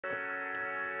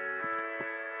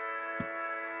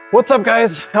What's up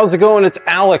guys? How's it going? It's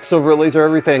Alex over at Laser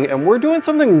Everything, and we're doing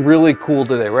something really cool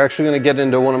today. We're actually going to get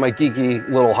into one of my geeky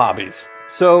little hobbies.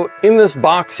 So in this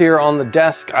box here on the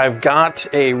desk, I've got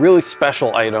a really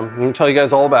special item. I'm going to tell you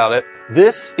guys all about it.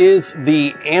 This is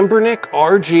the Anbernic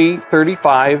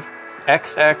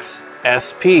RG35XX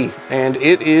SP, and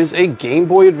it is a Game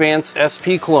Boy Advance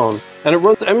SP clone, and it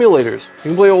runs emulators. You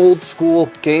can play old school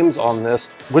games on this,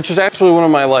 which is actually one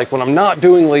of my, when I'm not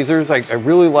doing lasers, I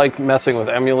really like messing with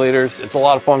emulators. It's a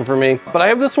lot of fun for me, but I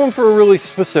have this one for a really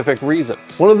specific reason.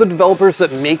 One of the developers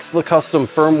that makes the custom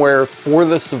firmware for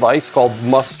this device, called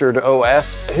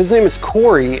MuOS, his name is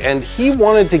Corey, and he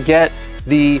wanted to get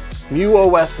the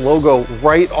MuOS logo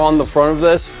right on the front of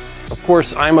this. Of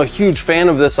course, I'm a huge fan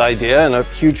of this idea and a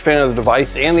huge fan of the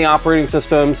device and the operating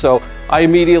system, so I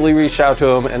immediately reached out to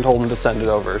him and told him to send it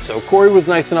over. So Corey was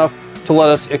nice enough to let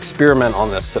us experiment on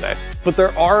this today. But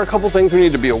there are a couple things we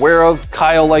need to be aware of.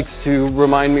 Kyle likes to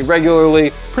remind me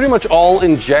regularly, pretty much all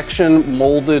injection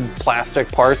molded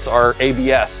plastic parts are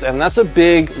ABS, and that's a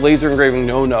big laser engraving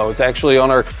no-no. It's actually on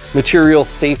our material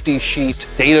safety sheet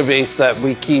database that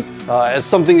we keep as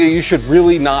something that you should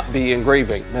really not be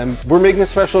engraving. And we're making a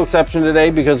special exception today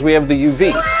because we have the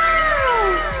UV.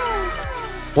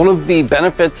 One of the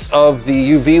benefits of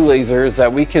the UV laser is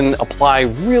that we can apply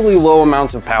really low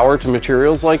amounts of power to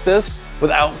materials like this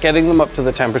without getting them up to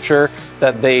the temperature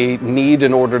that they need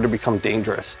in order to become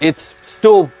dangerous. It's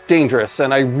still dangerous,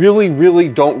 and I really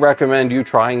don't recommend you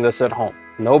trying this at home.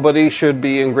 Nobody should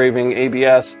be engraving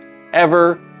ABS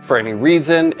ever for any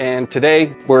reason, and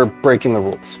today we're breaking the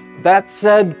rules. That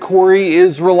said, Corey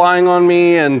is relying on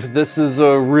me, and this is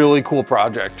a really cool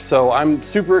project. So I'm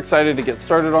super excited to get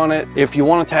started on it. If you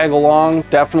want to tag along,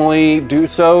 definitely do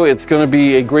so. It's going to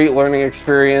be a great learning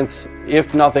experience,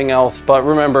 if nothing else. But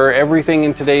remember, everything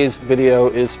in today's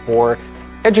video is for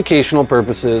educational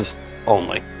purposes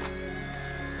only.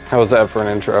 How was that for an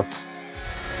intro?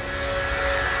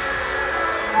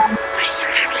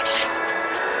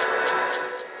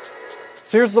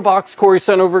 So here's the box Corey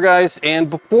sent over, guys, and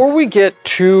before we get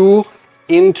too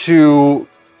into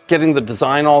getting the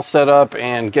design all set up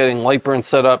and getting Lightburn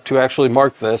set up to actually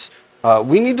mark this,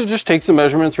 we need to just take some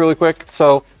measurements really quick.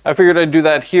 So I figured I'd do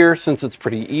that here since it's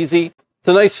pretty easy. It's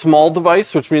a nice small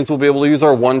device, which means we'll be able to use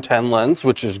our 110 lens,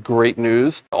 which is great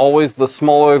news. Always the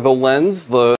smaller the lens,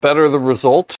 the better the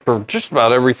result for just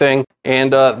about everything.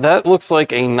 And that looks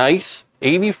like a nice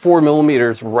 84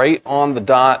 millimeters right on the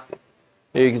dot.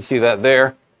 You can see that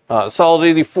there, solid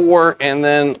 84, and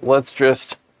then let's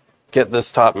just get this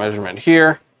top measurement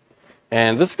here.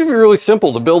 And this is gonna be really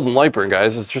simple to build in Lightburn,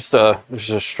 guys. It's just a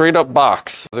straight up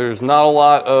box. There's not a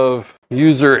lot of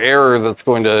user error that's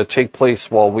going to take place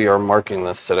while we are marking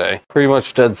this today. Pretty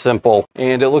much dead simple.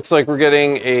 And it looks like we're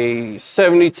getting a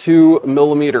 72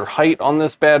 millimeter height on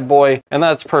this bad boy, and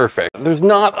that's perfect. There's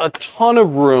not a ton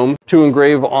of room to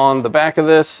engrave on the back of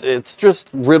this. It's just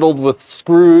riddled with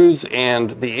screws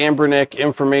and the Anbernic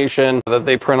information that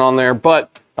they print on there,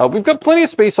 but we've got plenty of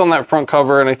space on that front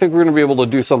cover, and I think we're gonna be able to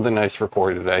do something nice for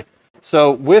Corey today.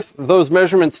 So with those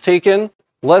measurements taken,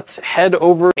 let's head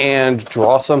over and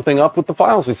draw something up with the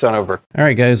files we sent over. All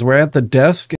right, guys, we're at the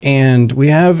desk and we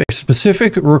have a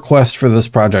specific request for this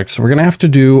project. So we're gonna have to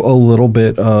do a little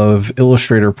bit of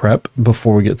Illustrator prep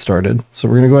before we get started. So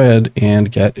we're gonna go ahead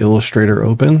and get Illustrator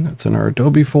open. It's in our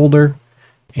Adobe folder,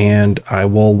 and I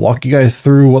will walk you guys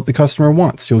through what the customer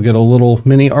wants. You'll get a little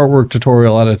mini artwork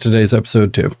tutorial out of today's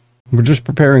episode too. We're just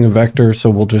preparing a vector, so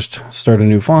we'll just start a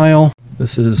new file.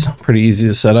 This is pretty easy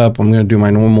to set up. I'm going to do my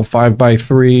normal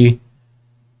 5x3.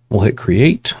 We'll hit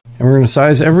create, and we're going to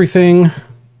size everything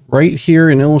right here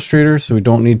in Illustrator, so we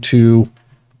don't need to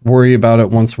worry about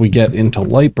it once we get into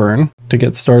Lightburn. To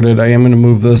get started, I am going to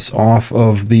move this off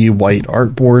of the white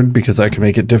artboard because I can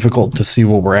make it difficult to see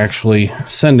what we're actually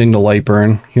sending to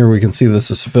Lightburn. Here we can see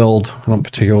this is filled. I don't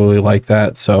particularly like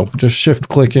that, so just shift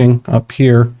clicking up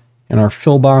here in our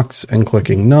fill box and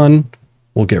clicking none.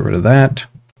 We'll get rid of that.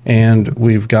 And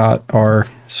we've got our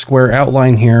square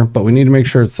outline here, but we need to make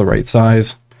sure it's the right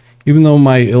size. Even though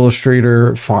my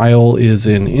Illustrator file is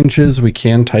in inches, we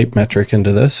can type metric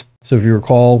into this. So if you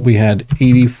recall, we had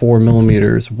 84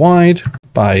 millimeters wide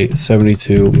by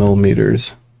 72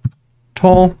 millimeters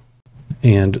tall.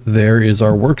 And there is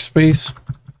our workspace.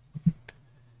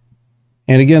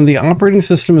 And again, the operating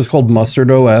system is called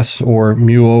MuOS, or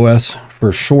MuOS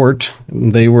for short.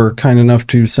 They were kind enough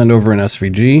to send over an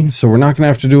SVG, so we're not going to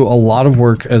have to do a lot of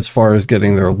work as far as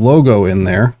getting their logo in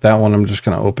there. That one I'm just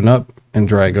going to open up and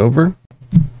drag over.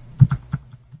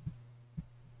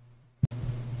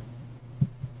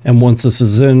 And once this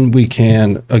is in, we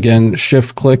can again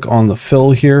shift click on the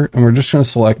fill here, and we're just going to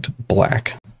select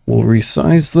black. We'll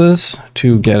resize this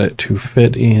to get it to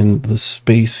fit in the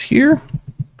space here.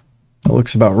 That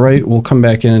looks about right. We'll come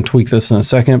back in and tweak this in a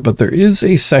second, but there is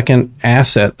a second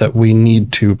asset that we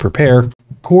need to prepare.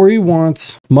 Corey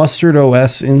wants Mustard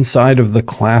OS inside of the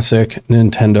classic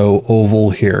Nintendo oval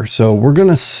here. So we're going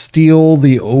to steal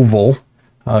the oval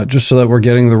just so that we're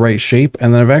getting the right shape.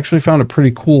 And then I've actually found a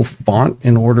pretty cool font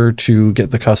in order to get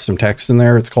the custom text in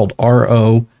there. It's called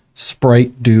RO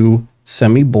Sprite Do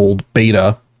Semi-Bold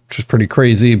Beta, which is pretty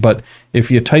crazy. But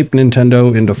if you type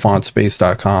Nintendo into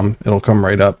fontspace.com, it'll come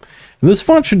right up. And this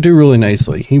font should do really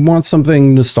nicely. He wants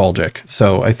something nostalgic,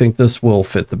 so I think this will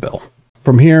fit the bill.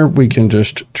 From here, we can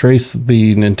just trace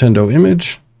the Nintendo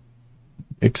image,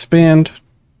 expand,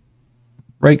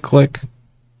 right-click,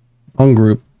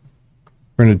 ungroup.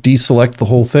 We're going to deselect the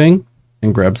whole thing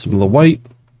and grab some of the white,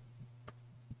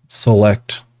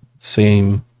 select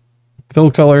same fill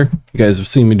color. You guys have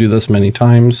seen me do this many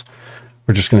times.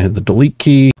 We're just going to hit the delete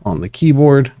key on the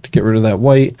keyboard to get rid of that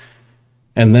white.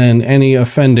 And then any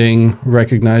offending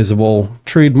recognizable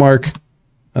trademark,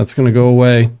 that's going to go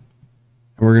away.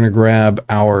 And we're going to grab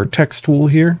our text tool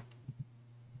here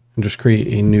and just create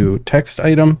a new text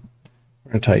item.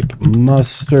 We're going to type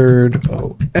Mustard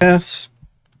OS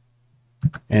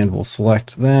and we'll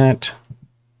select that.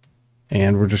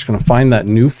 And we're just going to find that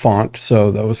new font. So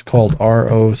that was called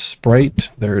RO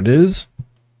Sprite. There it is.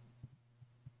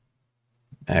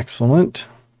 Excellent.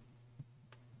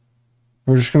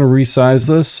 We're just going to resize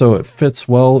this so it fits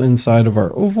well inside of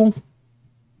our oval.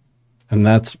 And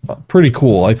that's pretty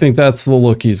cool. I think that's the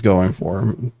look he's going for.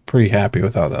 I'm pretty happy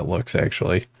with how that looks,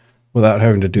 actually, without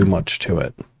having to do much to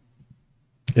it,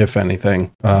 if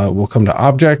anything. We'll come to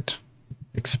Object,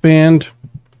 Expand,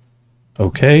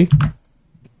 OK.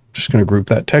 Just going to group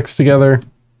that text together.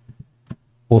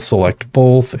 We'll select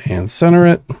both and center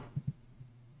it.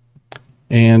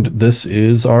 And this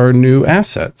is our new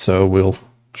asset. So we'll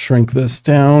shrink this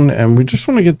down, and we just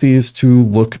want to get these to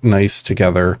look nice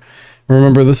together.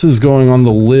 Remember, this is going on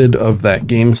the lid of that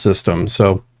game system,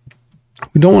 so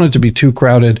we don't want it to be too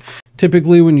crowded.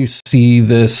 Typically, when you see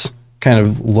this kind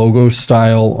of logo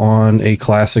style on a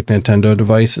classic Nintendo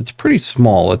device, it's pretty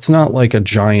small. It's not like a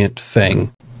giant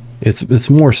thing. It's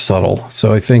more subtle.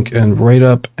 So I think, and right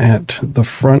up at the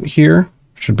front here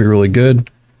should be really good.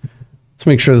 Let's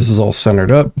make sure this is all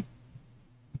centered up.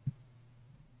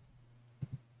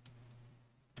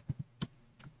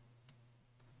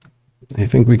 I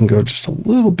think we can go just a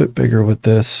little bit bigger with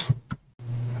this.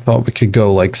 I thought we could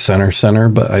go like center,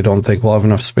 but I don't think we'll have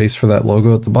enough space for that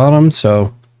logo at the bottom.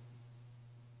 So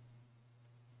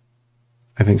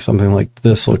I think something like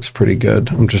this looks pretty good.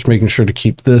 I'm just making sure to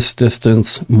keep this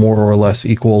distance more or less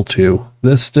equal to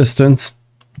this distance.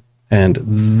 And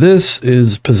this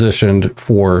is positioned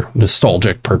for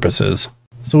nostalgic purposes.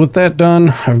 So with that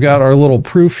done, I've got our little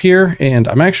proof here, and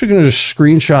I'm actually going to just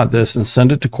screenshot this and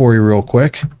send it to Corey real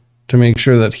quick to make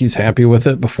sure that he's happy with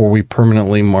it before we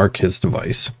permanently mark his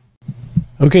device.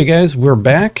 Okay guys, we're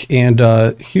back, and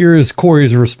here is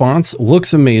Corey's response.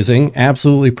 Looks amazing,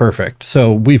 absolutely perfect.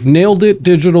 So we've nailed it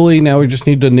digitally, now we just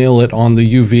need to nail it on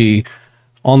the UV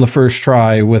on the first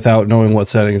try without knowing what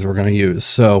settings we're going to use.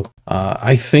 So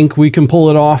I think we can pull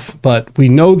it off, but we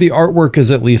know the artwork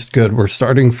is at least good. We're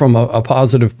starting from a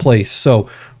positive place. So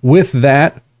with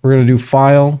that, we're going to do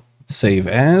File, Save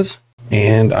As.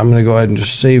 And I'm going to go ahead and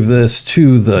just save this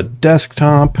to the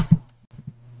desktop.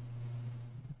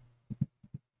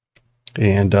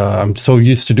 And I'm so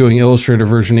used to doing Illustrator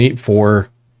version 8 for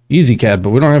EasyCAD, but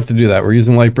we don't have to do that. We're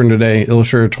using Lightburn today.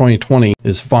 Illustrator 2020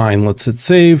 is fine. Let's hit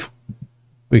save.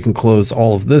 We can close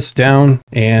all of this down.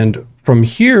 And from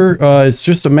here, it's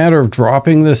just a matter of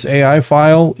dropping this AI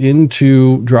file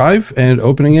into Drive and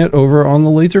opening it over on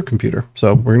the laser computer.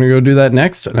 So we're going to go do that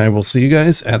next, and I will see you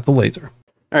guys at the laser.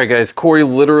 All right, guys, Corey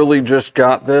literally just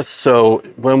got this. So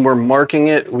when we're marking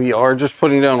it, we are just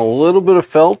putting down a little bit of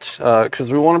felt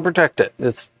because we want to protect it.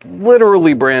 It's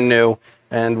literally brand new,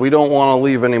 and we don't want to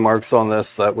leave any marks on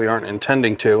this that we aren't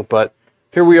intending to. But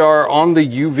here we are on the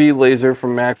UV laser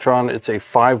from Mactron. It's a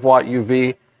 5-watt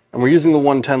UV, and we're using the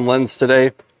 110 lens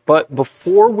today. But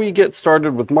before we get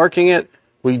started with marking it,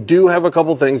 we do have a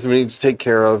couple things we need to take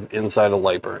care of inside of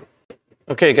Lightburn.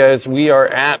 Okay guys, we are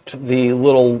at the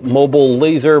little mobile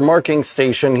laser marking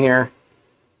station here.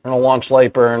 I'm gonna launch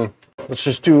Lightburn. Let's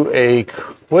just do a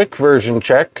quick version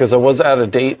check because I was out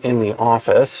of date in the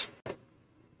office.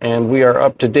 And we are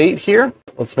up to date here.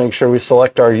 Let's make sure we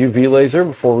select our UV laser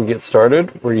before we get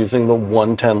started. We're using the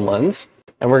 110 lens.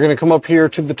 And we're gonna come up here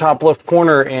to the top left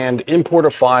corner and import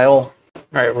a file. All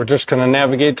right, we're just going to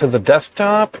navigate to the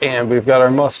desktop, and we've got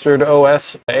our Mustard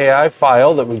OS AI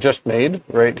file that we just made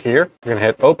right here. We're going to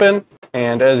hit open,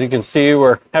 and as you can see,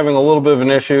 we're having a little bit of an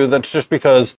issue. That's just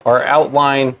because our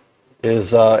outline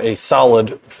is a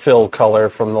solid fill color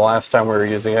from the last time we were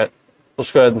using it.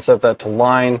 Let's go ahead and set that to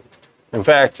line. In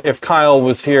fact, if Kyle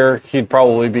was here, he'd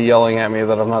probably be yelling at me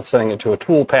that I'm not setting it to a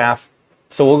tool path.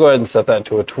 So we'll go ahead and set that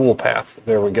to a tool path.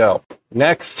 There we go.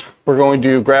 Next, we're going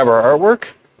to grab our artwork.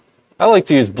 I like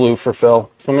to use blue for fill,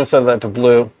 so I'm going to set that to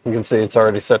blue. You can see it's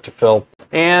already set to fill.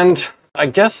 And I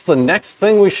guess the next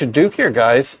thing we should do here,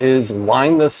 guys, is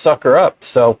line this sucker up.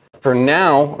 So for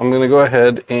now, I'm going to go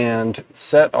ahead and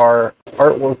set our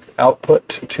artwork output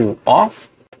to off.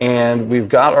 And we've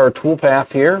got our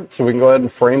toolpath here, so we can go ahead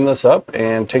and frame this up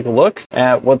and take a look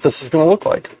at what this is going to look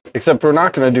like. Except we're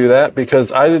not going to do that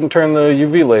because I didn't turn the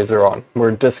UV laser on. We're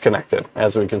disconnected,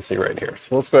 as we can see right here.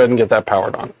 So let's go ahead and get that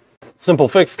powered on. Simple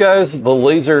fix, guys. The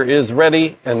laser is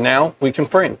ready, and now we can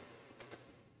frame.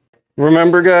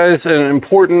 Remember, guys, an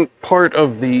important part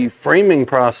of the framing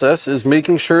process is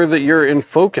making sure that you're in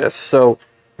focus. So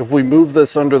if we move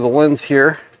this under the lens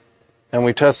here and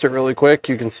we test it really quick,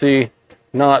 you can see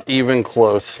not even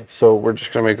close. So we're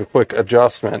just going to make a quick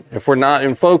adjustment. If we're not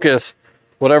in focus,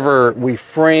 whatever we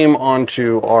frame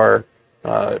onto our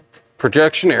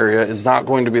projection area is not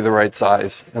going to be the right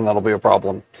size, and that'll be a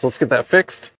problem. So let's get that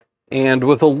fixed. And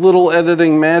with a little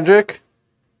editing magic,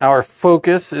 our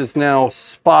focus is now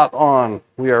spot on.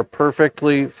 We are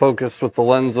perfectly focused with the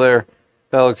lens there.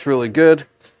 That looks really good.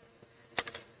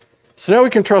 So now we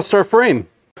can trust our frame.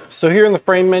 So here in the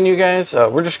frame menu, guys,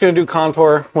 we're just going to do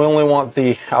contour. We only want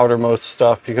the outermost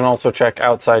stuff. You can also check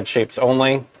outside shapes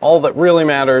only. All that really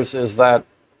matters is that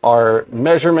our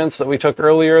measurements that we took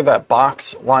earlier, that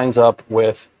box lines up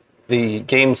with the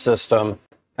game system,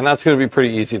 and that's going to be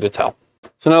pretty easy to tell.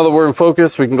 So now that we're in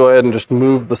focus, we can go ahead and just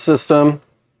move the system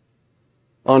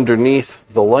underneath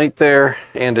the light there,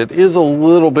 and it is a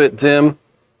little bit dim,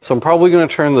 so I'm probably going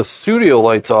to turn the studio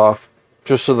lights off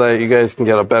just so that you guys can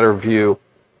get a better view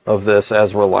of this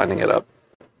as we're lining it up.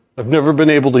 I've never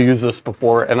been able to use this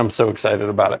before, and I'm so excited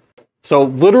about it. So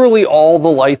literally all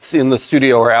the lights in the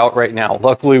studio are out right now.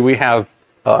 Luckily we have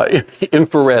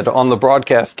infrared on the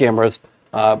broadcast cameras,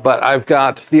 but I've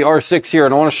got the R6 here,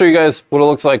 and I want to show you guys what it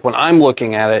looks like when I'm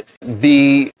looking at it.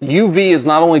 The UV is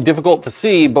not only difficult to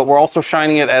see, but we're also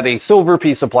shining it at a silver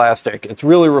piece of plastic. It's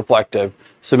really reflective,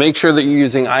 so make sure that you're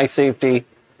using eye safety.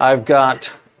 I've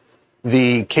got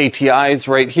the KTIs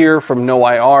right here from No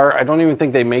IR. I don't even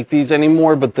think they make these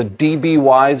anymore, but the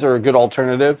DBYs are a good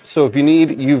alternative. So if you need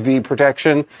UV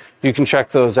protection, you can check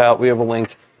those out. We have a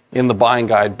link in the buying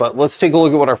guide, but let's take a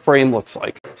look at what our frame looks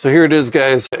like. So here it is,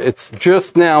 guys. It's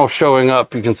just now showing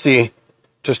up. You can see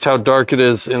just how dark it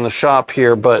is in the shop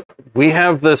here, but we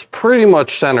have this pretty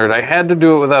much centered. I had to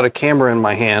do it without a camera in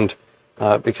my hand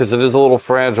because it is a little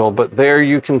fragile, but there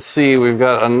you can see we've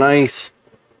got a nice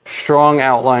strong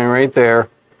outline right there.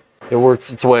 It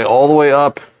works its way all the way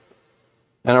up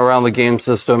and around the game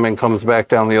system and comes back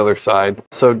down the other side.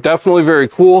 So definitely very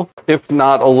cool, if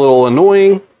not a little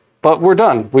annoying, but we're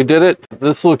done. We did it.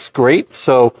 This looks great.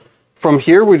 So from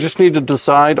here, we just need to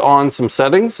decide on some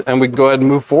settings and we can go ahead and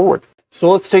move forward.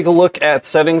 So let's take a look at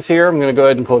settings here. I'm going to go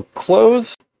ahead and click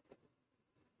close.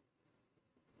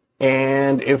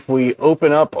 And if we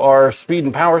open up our speed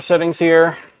and power settings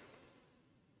here,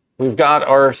 we've got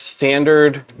our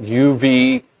standard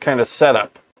UV kind of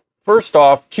setup. First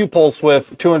off, Q pulse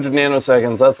width, 200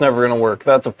 nanoseconds. That's never going to work.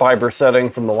 That's a fiber setting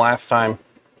from the last time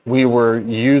we were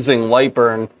using light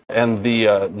burn and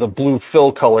the blue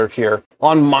fill color here.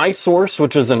 On my source,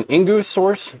 which is an Ingu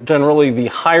source, generally the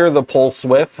higher the pulse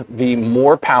width, the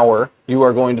more power you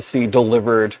are going to see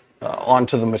delivered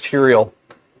onto the material.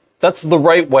 That's the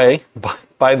right way.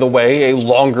 By the way, a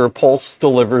longer pulse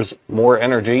delivers more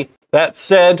energy. That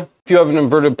said, if you have an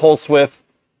inverted pulse width,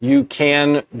 you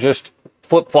can just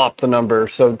flip-flop the number.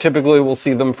 So typically we'll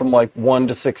see them from like 1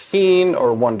 to 16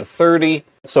 or 1 to 30.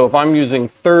 So if I'm using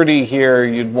 30 here,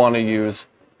 you'd want to use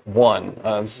 1.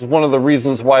 This is one of the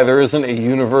reasons why there isn't a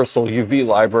universal UV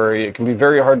library. It can be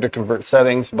very hard to convert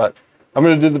settings, but I'm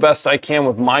going to do the best I can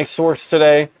with my source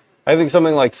today. I think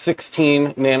something like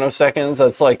 16 nanoseconds,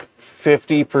 that's like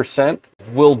 50%,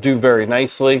 will do very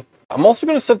nicely. I'm also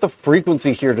going to set the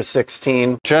frequency here to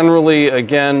 16. Generally,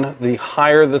 again, the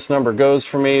higher this number goes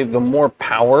for me, the more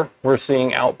power we're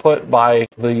seeing output by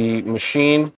the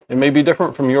machine. It may be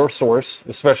different from your source,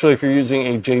 especially if you're using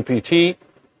a JPT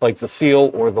like the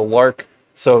Seal or the Lark.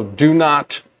 So do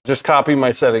not just copy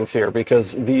my settings here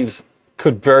because these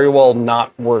could very well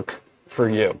not work for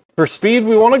you. For speed,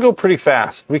 we want to go pretty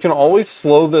fast. We can always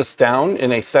slow this down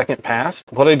in a second pass.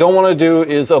 What I don't want to do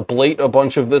is ablate a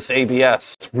bunch of this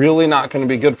ABS. It's really not going to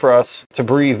be good for us to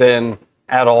breathe in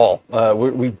at all.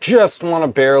 We just want to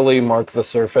barely mark the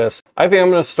surface. I think I'm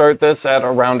going to start this at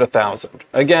around 1,000.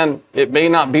 Again, it may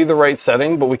not be the right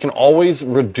setting, but we can always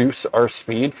reduce our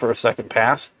speed for a second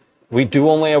pass. We do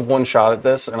only have one shot at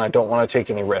this, and I don't want to take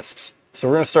any risks. So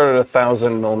we're going to start at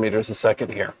 1,000 millimeters a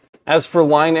second here. As for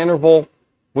line interval,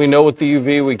 we know with the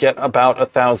UV we get about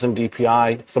 1,000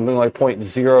 DPI. Something like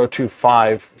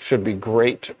 0.025 should be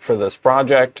great for this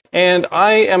project. And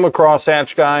I am a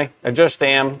crosshatch guy. I just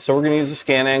am. So we're going to use a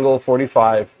scan angle of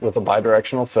 45 with a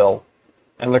bidirectional fill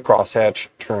and the crosshatch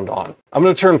turned on. I'm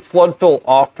going to turn flood fill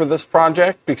off for this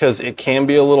project because it can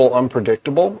be a little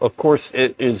unpredictable. Of course,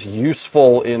 it is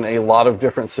useful in a lot of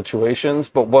different situations,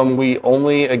 but when we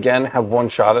only, again, have one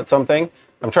shot at something,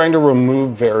 I'm trying to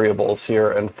remove variables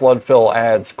here, and flood fill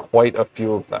adds quite a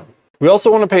few of them. We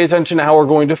also want to pay attention to how we're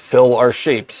going to fill our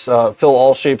shapes. Fill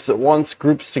all shapes at once,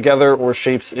 groups together, or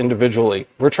shapes individually.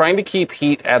 We're trying to keep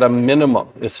heat at a minimum,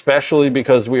 especially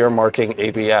because we are marking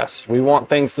ABS. We want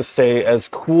things to stay as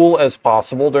cool as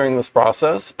possible during this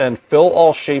process, and fill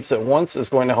all shapes at once is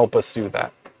going to help us do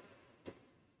that.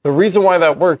 The reason why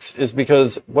that works is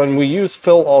because when we use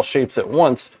fill all shapes at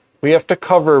once, we have to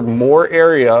cover more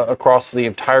area across the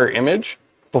entire image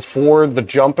before the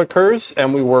jump occurs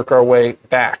and we work our way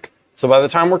back. So by the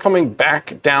time we're coming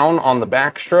back down on the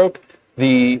backstroke,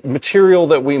 the material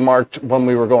that we marked when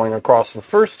we were going across the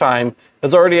first time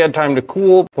has already had time to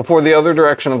cool before the other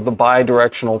direction of the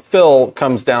bidirectional fill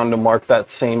comes down to mark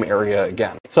that same area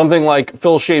again. Something like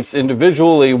fill shapes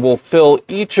individually will fill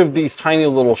each of these tiny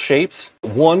little shapes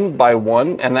one by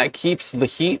one, and that keeps the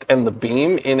heat and the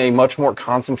beam in a much more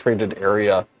concentrated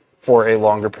area for a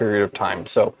longer period of time.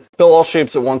 So fill all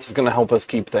shapes at once is going to help us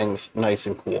keep things nice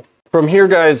and cool. From here,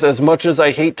 guys, as much as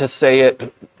I hate to say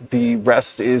it, the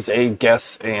rest is a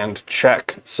guess and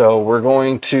check. So we're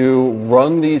going to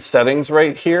run these settings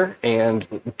right here and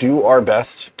do our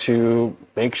best to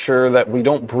make sure that we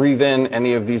don't breathe in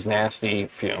any of these nasty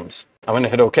fumes. I'm going to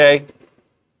hit OK.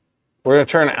 We're going to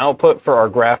turn output for our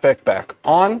graphic back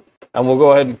on, and we'll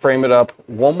go ahead and frame it up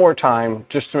one more time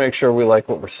just to make sure we like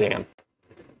what we're seeing.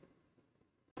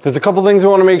 There's a couple things we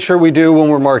want to make sure we do when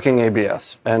we're marking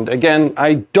ABS. And again,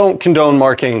 I don't condone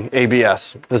marking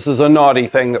ABS. This is a naughty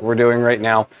thing that we're doing right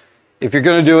now. If you're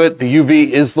going to do it, the UV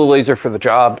is the laser for the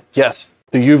job. Yes,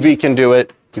 the UV can do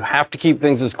it. You have to keep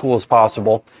things as cool as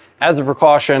possible. As a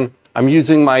precaution, I'm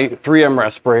using my 3M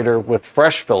respirator with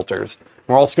fresh filters.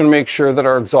 We're also going to make sure that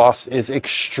our exhaust is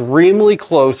extremely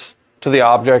close to the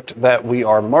object that we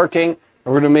are marking.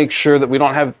 And we're going to make sure that we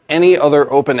don't have any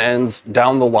other open ends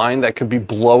down the line that could be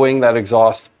blowing that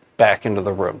exhaust back into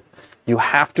the room. You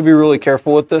have to be really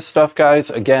careful with this stuff,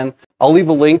 guys. Again, I'll leave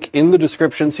a link in the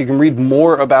description so you can read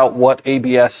more about what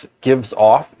ABS gives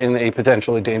off in a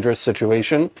potentially dangerous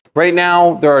situation. Right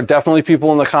now, there are definitely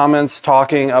people in the comments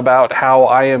talking about how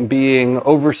I am being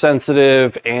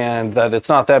oversensitive and that it's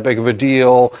not that big of a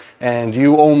deal and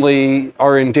you only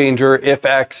are in danger if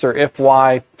X or if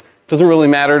Y. Doesn't really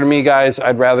matter to me, guys.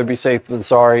 I'd rather be safe than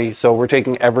sorry, so we're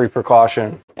taking every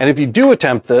precaution. And if you do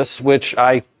attempt this, which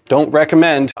I don't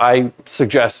recommend, I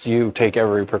suggest you take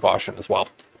every precaution as well.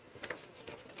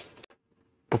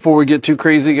 Before we get too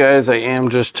crazy, guys, I am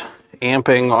just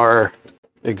amping our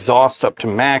exhaust up to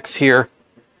max here.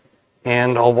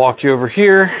 And I'll walk you over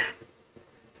here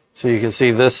so you can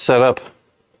see this setup.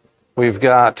 We've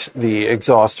got the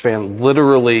exhaust fan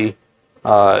literally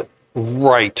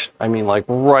right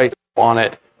on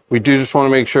it. We do just want to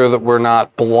make sure that we're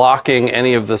not blocking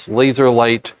any of this laser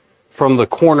light from the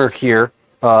corner here,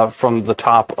 from the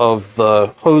top of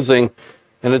the hosing,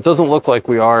 and it doesn't look like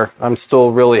we are. I'm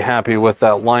still really happy with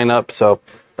that lineup, so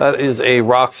that is a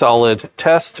rock solid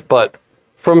test. But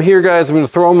from here, guys, I'm going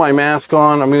to throw my mask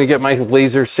on. I'm going to get my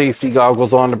laser safety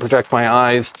goggles on to protect my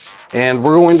eyes, and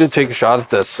we're going to take a shot at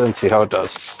this and see how it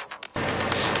does.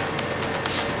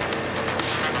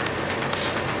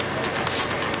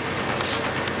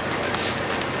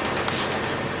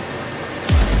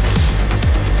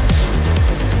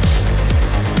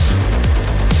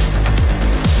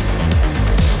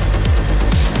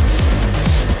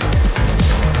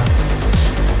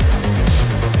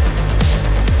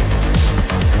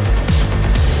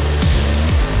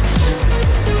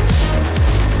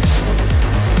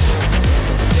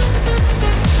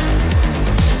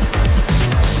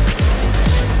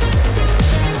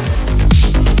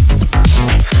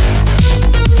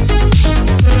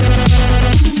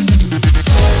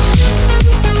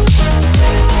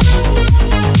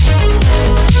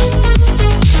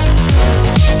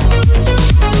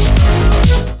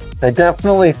 I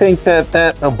definitely think that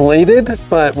ablated,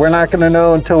 but we're not going to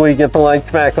know until we get the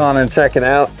lights back on and check it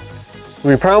out.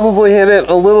 We probably hit it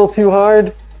a little too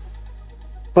hard,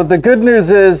 but the good news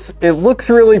is it looks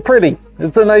really pretty.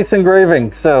 It's a nice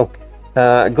engraving, so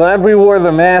glad we wore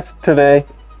the mask today.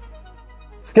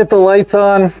 Let's get the lights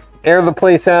on, air the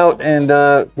place out, and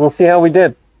we'll see how we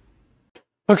did.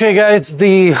 Okay guys,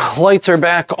 the lights are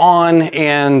back on,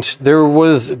 and there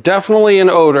was definitely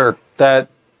an odor that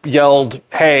yelled,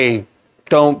 "Hey,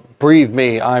 don't breathe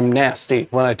me, I'm nasty,"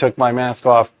 when I took my mask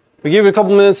off. We gave it a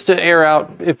couple minutes to air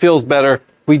out. It feels better.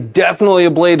 We definitely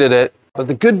ablated it, but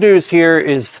the good news here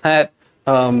is that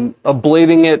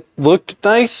ablating it looked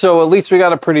nice, so at least we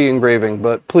got a pretty engraving.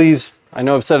 But please, I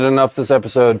know I've said it enough this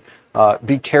episode,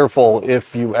 be careful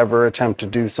if you ever attempt to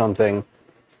do something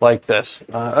like this.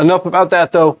 Enough about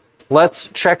that though. Let's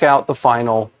check out the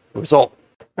final result.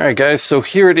 All right guys, so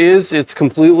here it is. It's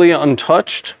completely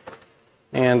untouched,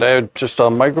 and I have just a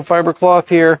microfiber cloth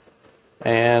here,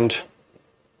 and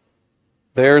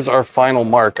there's our final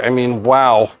mark. I mean,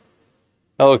 wow,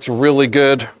 that looks really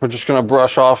good. We're just gonna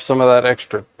brush off some of that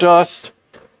extra dust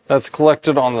that's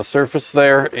collected on the surface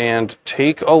there, and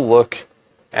take a look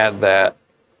at that.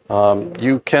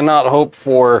 You cannot hope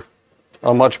for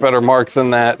a much better mark than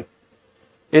that.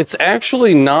 It's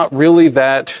actually not really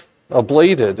that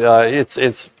ablated.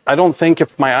 I don't think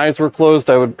if my eyes were closed,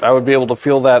 I would be able to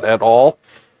feel that at all.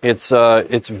 It's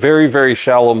very, very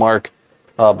shallow mark,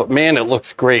 but man, it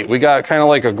looks great. We got kind of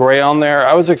like a gray on there.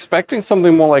 I was expecting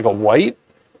something more like a white.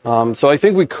 So I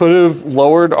think we could have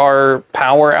lowered our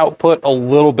power output a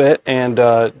little bit and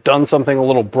done something a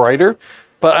little brighter.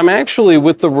 But I'm actually,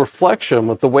 with the reflection,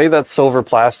 with the way that silver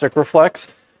plastic reflects,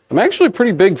 I'm actually a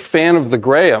pretty big fan of the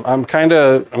gray. I'm kind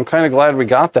of glad we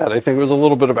got that. I think it was a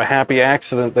little bit of a happy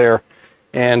accident there.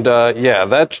 And yeah,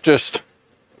 that's just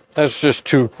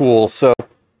too cool. So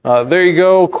there you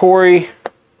go, Corey.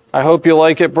 I hope you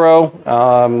like it,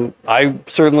 bro. I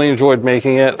certainly enjoyed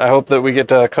making it. I hope that we get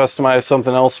to customize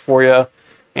something else for you.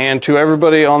 And to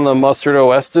everybody on the Mustard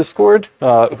OS Discord,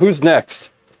 who's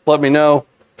next? Let me know.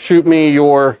 Shoot me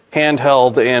your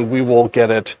handheld and we will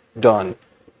get it done.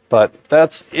 But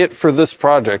that's it for this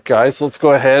project, guys. Let's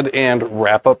go ahead and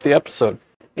wrap up the episode.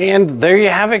 And there you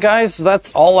have it, guys.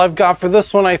 That's all I've got for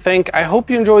this one, I think. I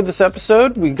hope you enjoyed this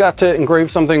episode. We got to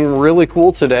engrave something really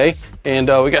cool today, and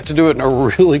we got to do it in a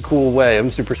really cool way.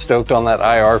 I'm super stoked on that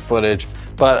IR footage.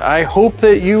 But I hope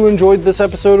that you enjoyed this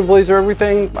episode of Laser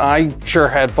Everything. I sure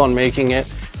had fun making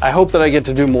it. I hope that I get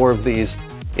to do more of these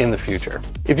in the future.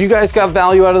 If you guys got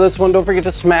value out of this one, don't forget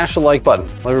to smash the like button.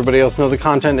 Let everybody else know the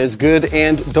content is good,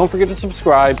 and don't forget to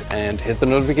subscribe and hit the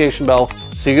notification bell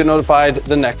so you get notified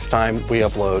the next time we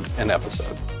upload an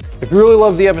episode. If you really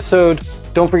love the episode,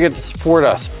 don't forget to support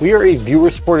us. We are a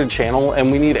viewer-supported channel,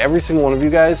 and we need every single one of you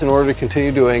guys in order to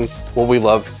continue doing what we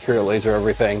love here at Laser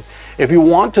Everything. If you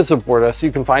want to support us,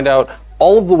 you can find out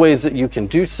all of the ways that you can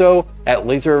do so at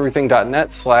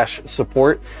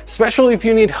lasereverything.net/support, especially if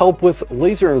you need help with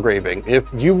laser engraving. If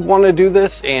you want to do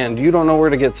this and you don't know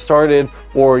where to get started,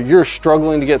 or you're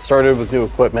struggling to get started with new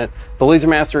equipment, the Laser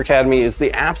Master Academy is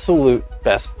the absolute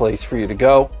best place for you to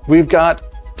go. We've got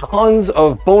tons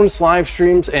of bonus live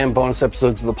streams and bonus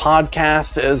episodes of the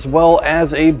podcast, as well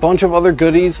as a bunch of other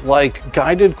goodies like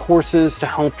guided courses to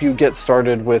help you get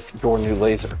started with your new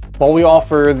laser. While we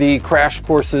offer the crash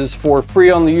courses for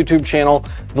free on the YouTube channel,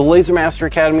 the Laser Master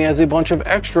Academy has a bunch of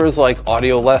extras like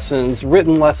audio lessons,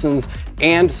 written lessons,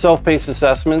 and self-paced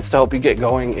assessments to help you get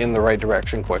going in the right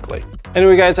direction quickly.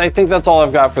 Anyway, guys, I think that's all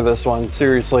I've got for this one.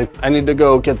 Seriously, I need to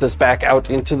go get this back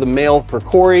out into the mail for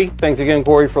Corey. Thanks again,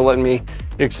 Corey, for letting me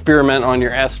experiment on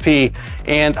your SP.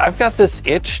 And I've got this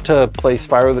itch to play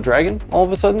Spyro the Dragon all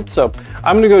of a sudden, so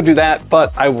I'm gonna go do that,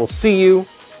 but I will see you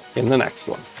in the next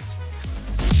one.